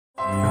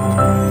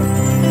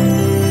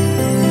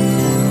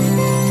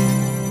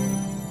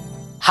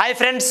Hi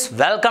friends,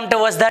 welcome to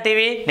VasudhaTV.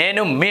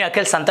 నేను మీ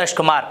అఖిల్ సంతోష్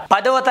కుమార్.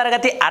 పదవ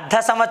తరగతి అర్ధ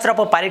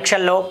సంవత్సరపు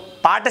పరీక్షల్లో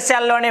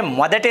పాఠశాలలోనే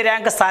మొదటి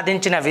ర్యాంక్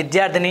సాధించిన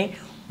విద్యార్థిని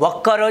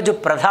ఒక్కరోజు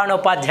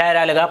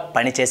ప్రధానోపాధ్యాయురాలుగా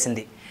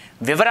పనిచేసింది.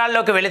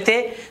 వివరాల్లోకి వెళితే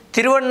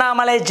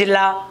తిరువన్నామలై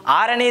జిల్లా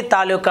ఆరణి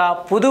తాలూకా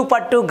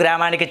పుదుపట్టు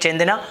గ్రామానికి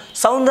చెందిన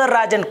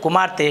సౌందరరాజన్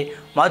కుమార్తె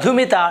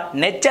మధుమిత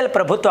నెచ్చల్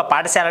ప్రభుత్వ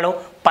పాఠశాలలో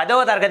 10వ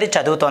తరగతి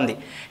చదువుతోంది.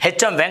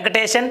 హెచ్ఎం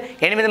వెంకటేశన్,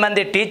 8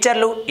 మంది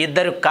టీచర్లు,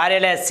 2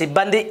 కార్యాలయ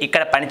సిబ్బంది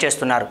ఇక్కడ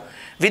పనిచేస్తున్నారు.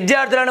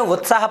 విద్యార్థులను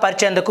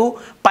ఉత్సాహపరిచేందుకు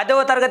 10వ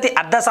తరగతి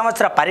అర్ధ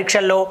సంవత్సర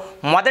పరీక్షల్లో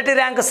మొదటి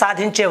ర్యాంకు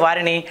సాధించే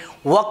వారిని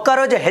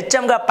ఒక్కరోజు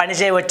హెచ్ఎంగా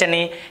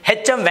పనిచేయవచ్చని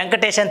హెచ్ఎం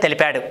వెంకటేశన్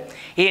తెలిపాడు.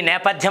 ఈ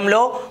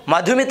నేపథ్యంలో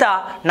మధుమిత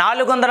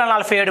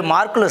 447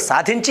 మార్కులు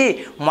సాధించి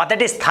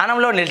మొదటి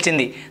స్థానంలో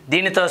నిలిచింది.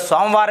 దీనితో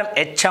సోమవారం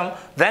హెచ్ఎం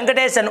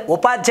వెంకటేశన్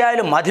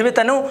ఉపాధ్యాయులు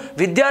మధుమితను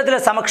విద్యార్థుల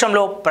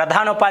సమక్షంలో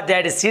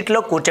ప్రధానోపాధ్యాయుడి సీట్లో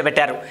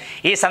కూర్చోబెట్టారు.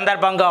 ఈ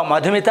సందర్భంగా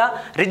మధుమిత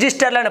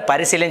రిజిస్టర్లను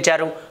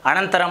పరిశీలించారు.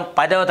 అనంతరం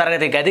 10వ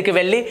తరగతి గదికి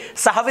వెళ్లి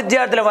సహ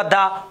విద్యార్థుల వద్ద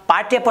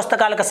పాఠ్య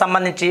పుస్తకాలకు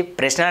సంబంధించి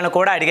ప్రశ్నలను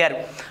కూడా అడిగారు.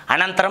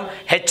 అనంతరం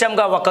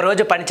హెచ్ఎంగా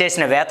ఒకరోజు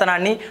పనిచేసిన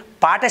వేతనాన్ని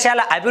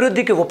పాఠశాల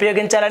అభివృద్ధికి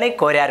ఉపయోగించాలని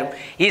కోరారు.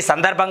 ఈ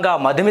సందర్భంగా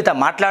మధుమిత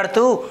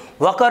మాట్లాడుతూ,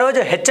 ఒకరోజు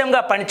హెచ్ఎంగా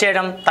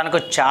పనిచేయడం తనకు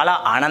చాలా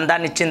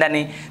ఆనందాన్ని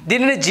ఇచ్చిందని,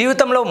 దీనిని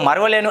జీవితంలో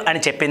మరవలేను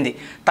అని చెప్పింది.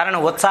 తనను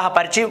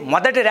ఉత్సాహపరిచి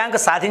మొదటి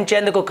ర్యాంకు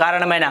సాధించేందుకు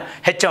కారణమైన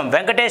హెచ్ఎం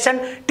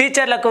వెంకటేశన్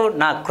టీచర్లకు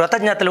నా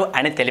కృతజ్ఞతలు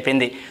అని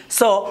తెలిపింది.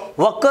 సో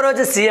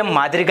ఒక్కరోజు సీఎం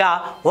మాదిరిగా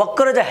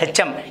ఒక్కరోజు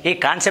హెచ్ఎం, ఈ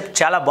కాన్సెప్ట్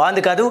చాలా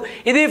బాగుంది కాదు.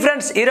 ఇది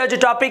ఫ్రెండ్స్ ఈరోజు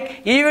టాపిక్.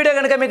 ఈ వీడియో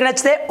కనుక మీకు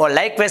నచ్చితే ఓ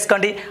లైక్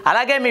వేసుకోండి.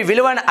 అలాగే మీ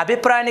విలువైన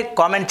అభిప్రాయాన్ని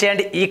కామెంట్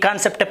చేయండి ఈ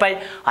కాన్సెప్ట్ పై.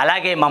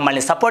 అలాగే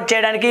మమ్మల్ని సపోర్ట్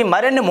చేయడానికి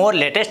మరిన్ని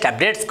లేటెస్ట్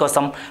అప్డేట్స్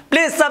కోసం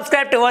please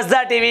subscribe to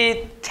VasudhaTV.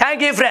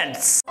 Thank you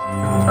friends.